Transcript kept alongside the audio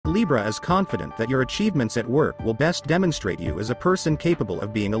Libra is confident that your achievements at work will best demonstrate you as a person capable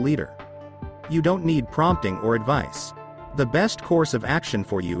of being a leader. You don't need prompting or advice. The best course of action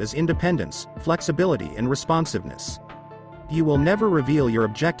for you is independence, flexibility and responsiveness. You will never reveal your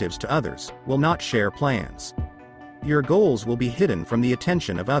objectives to others, will not share plans. Your goals will be hidden from the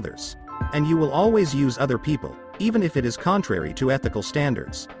attention of others. And you will always use other people, even if it is contrary to ethical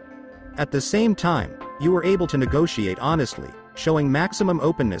standards. At the same time, you are able to negotiate honestly, showing maximum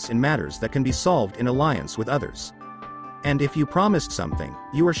openness in matters that can be solved in alliance with others. And if you promised something,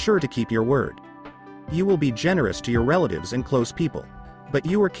 you are sure to keep your word. You will be generous to your relatives and close people. But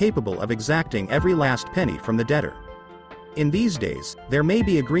you are capable of exacting every last penny from the debtor. In these days, there may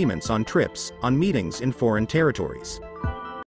be agreements on trips, on meetings in foreign territories.